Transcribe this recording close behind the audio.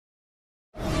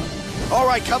All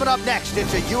right, coming up next,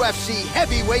 it's a UFC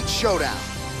heavyweight showdown.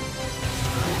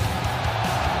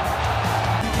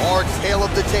 Hard tale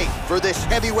of the tape for this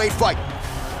heavyweight fight.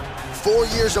 4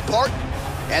 years apart,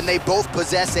 and they both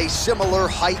possess a similar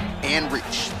height and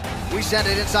reach. We send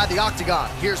it inside the octagon.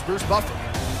 Here's Bruce Buffer.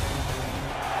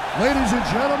 Ladies and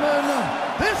gentlemen,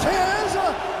 this is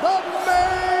the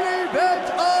main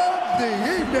event of the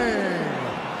evening.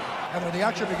 And when the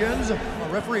action begins, a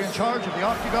referee in charge of the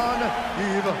octagon,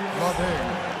 Yves Lavin.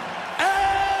 And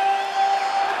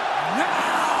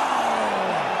now,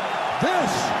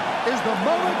 this is the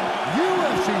moment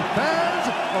UFC fans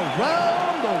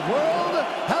around the world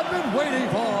have been waiting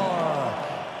for.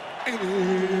 It's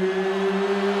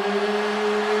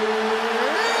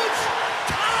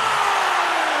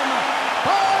time!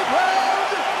 5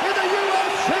 rounds in the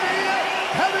UFC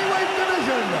heavyweight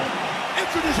division.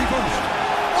 Introducing first,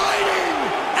 fighting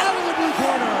out of the blue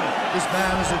corner. This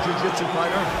man is a jiu-jitsu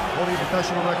fighter holding a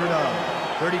professional record of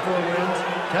 34 wins,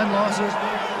 10 losses,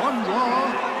 1 draw,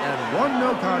 and 1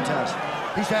 no contest.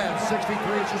 He stands 6 feet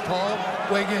 3 inches tall,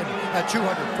 weighing in at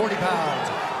 240 pounds.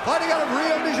 Fighting out of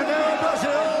Rio de Janeiro,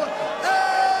 Brazil,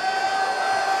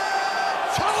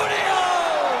 Antonio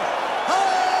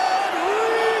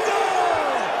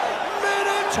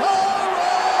Minotauro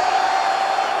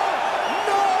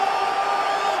Nogueira!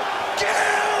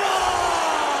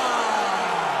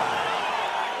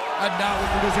 And now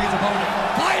introducing his opponent,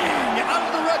 fighting out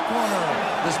of the red corner.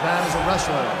 This man is a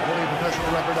wrestler, holding a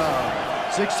professional record of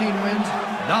 16 wins,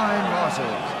 9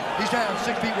 losses. He stands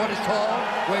 6 feet 1 inch tall,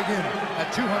 weighing in at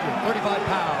 235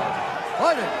 pounds.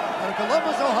 Fighting out of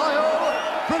Columbus, Ohio,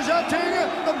 presenting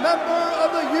the member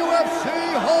of the UFC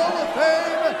Hall of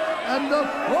Fame and the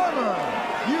former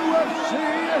UFC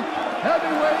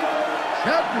heavyweight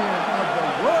champion of the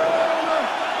world,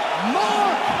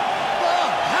 Mark the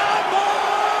Hammer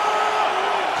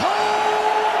Coleman!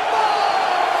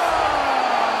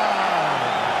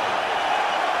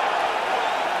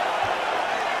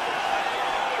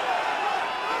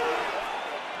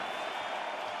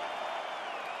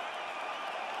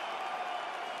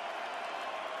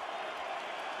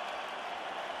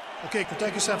 Okay,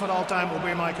 protect yourself at all time,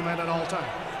 obey my command at all time.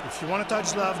 If you want to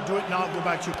touch love, do it now, go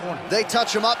back to your corner. They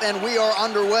touch him up, and we are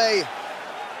underway.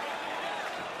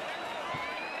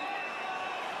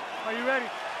 Are you ready?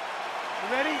 You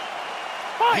ready?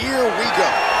 Fight. Here we go.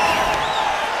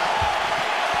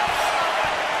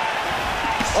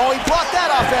 Oh, he blocked that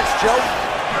offense, Joe.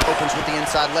 Opens with the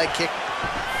inside leg kick.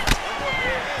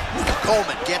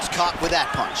 Coleman gets caught with that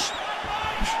punch.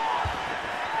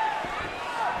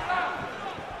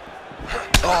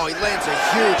 Oh, he lands a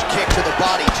huge kick to the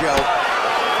body, Joe.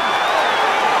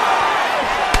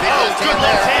 Big left hand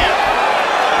there.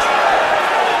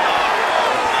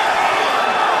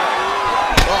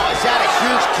 Oh, is that a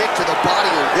huge kick to the body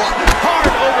or what?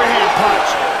 Hard overhand punch.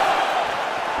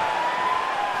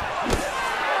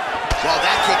 Well,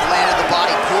 that kick landed the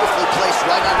body, beautifully placed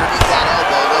right underneath that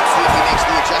elbow. Let's see if he makes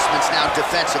the adjustments now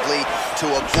defensively to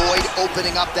avoid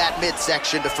opening up that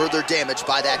midsection to further damage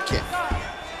by that kick.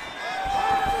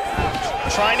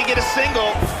 Trying to get a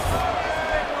single.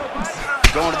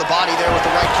 Going to the body there with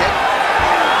the right kick.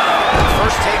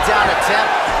 First takedown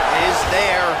attempt is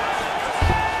there.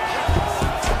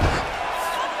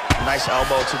 Nice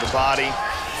elbow to the body.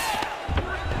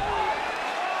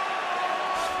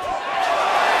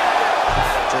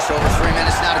 Just over 3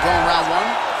 minutes now to go in round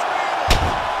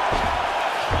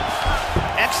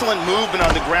 1. Excellent movement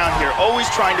on the ground here, always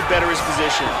trying to better his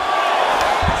position.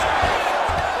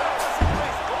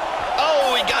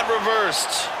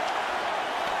 Reversed.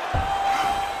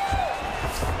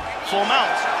 Full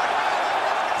mount.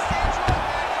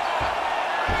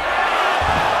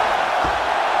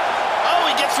 Oh,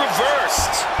 he gets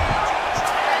reversed.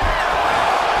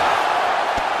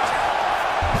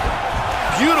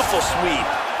 Beautiful sweep.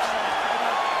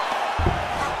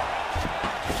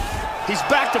 He's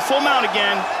back to full mount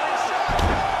again.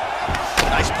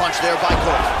 Nice punch there by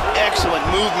Coleman. Excellent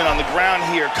movement on the ground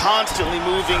here. Constantly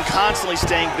moving, constantly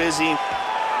staying busy.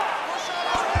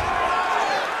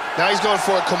 Now he's going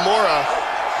for a Kimura.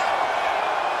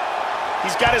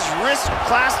 He's got his wrist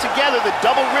clasped together, the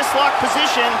double wrist lock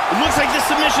position. It looks like the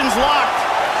submission's locked.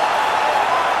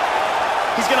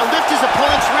 He's gonna lift his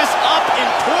opponent's wrist up and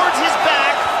towards his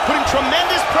back, putting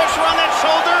tremendous pressure on that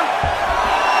shoulder.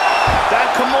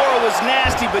 That Kimura was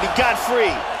nasty, but he got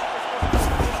free.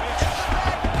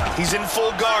 He's in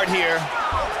full guard here.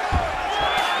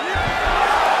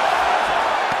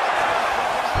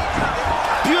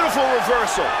 Beautiful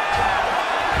reversal.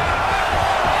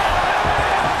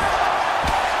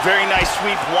 Very nice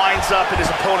sweep, winds up at his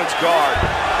opponent's guard.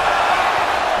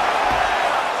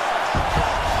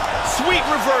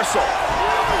 reversal.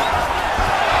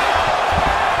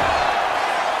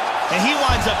 And he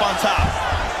winds up on top.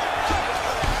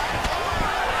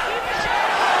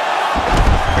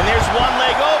 And there's one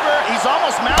leg over. He's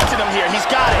almost mounted him here. He's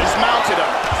got it. He's mounted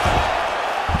him.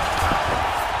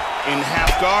 In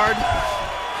half guard.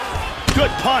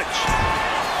 Good punch.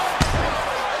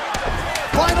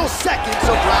 Final seconds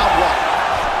of round one.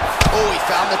 Oh, he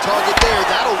found the target there.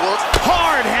 That'll work.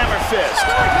 Hard hammer fist.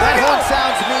 That horn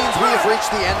sounds means we have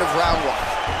reached the end of round one.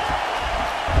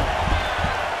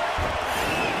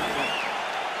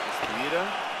 Respira,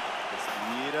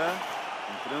 respira,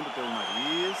 entrando pelo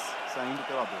nariz, saindo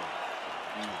pela boca.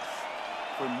 Isso.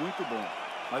 Foi muito bom.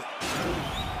 Mas...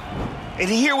 And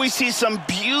here we see some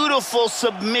beautiful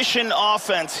submission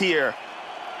offense here.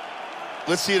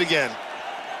 Let's see it again.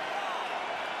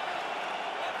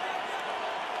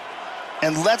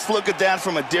 And let's look at that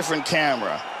from a different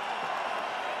camera.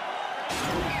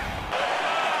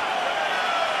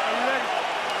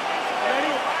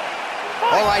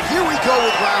 All right, here we go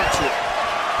with round two.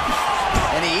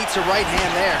 And he eats a right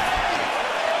hand there.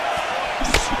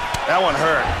 That one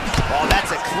hurt. Oh,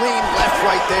 that's a clean left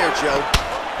right there, Joe.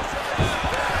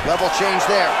 Level change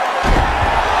there.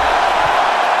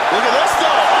 Look at this,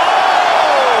 though.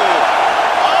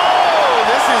 Oh,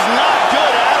 this is not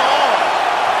good at all.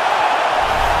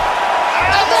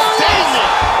 Outstanding.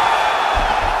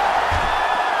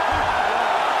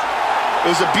 It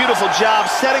was a beautiful job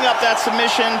setting up that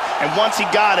submission, and once he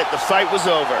got it, the fight was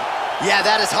over. Yeah,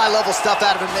 that is high-level stuff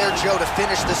out of him there, Joe, to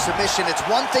finish the submission. It's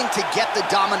one thing to get the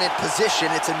dominant position.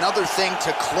 It's another thing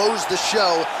to close the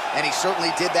show, and he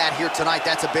certainly did that here tonight.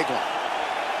 That's a big one.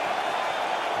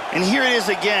 And here it is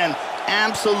again,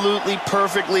 absolutely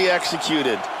perfectly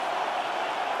executed.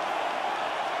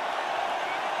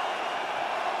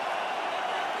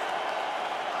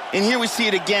 And here we see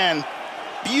it again,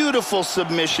 beautiful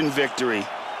submission victory.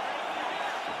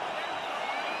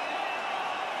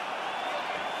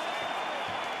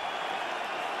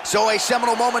 So a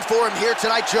seminal moment for him here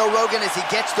tonight, Joe Rogan, as he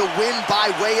gets the win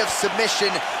by way of submission.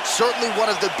 Certainly one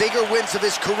of the bigger wins of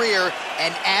his career,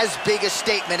 and as big a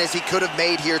statement as he could have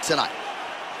made here tonight.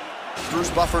 Bruce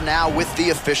Buffer now with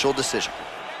the official decision.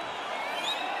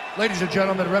 Ladies and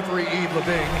gentlemen, referee Yves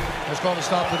Leving has called a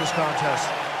stop to this contest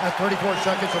at 34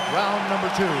 seconds of round number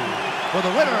 2. For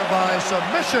the winner by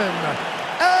submission,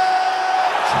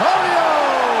 Antonio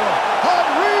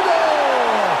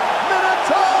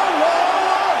Minotauro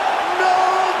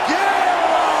Nogueira.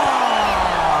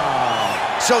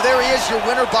 So there he is, your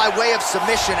winner by way of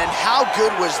submission, and how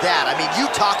good was that? I mean, you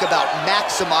talk about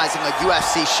maximizing a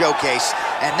UFC showcase,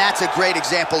 and that's a great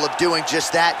example of doing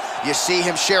just that. You see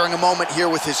him sharing a moment here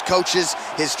with his coaches,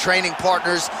 his training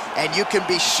partners, and you can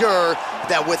be sure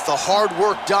that with the hard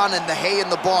work done and the hay in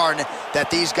the barn, that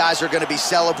these guys are going to be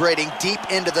celebrating deep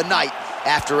into the night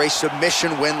after a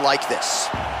submission win like this.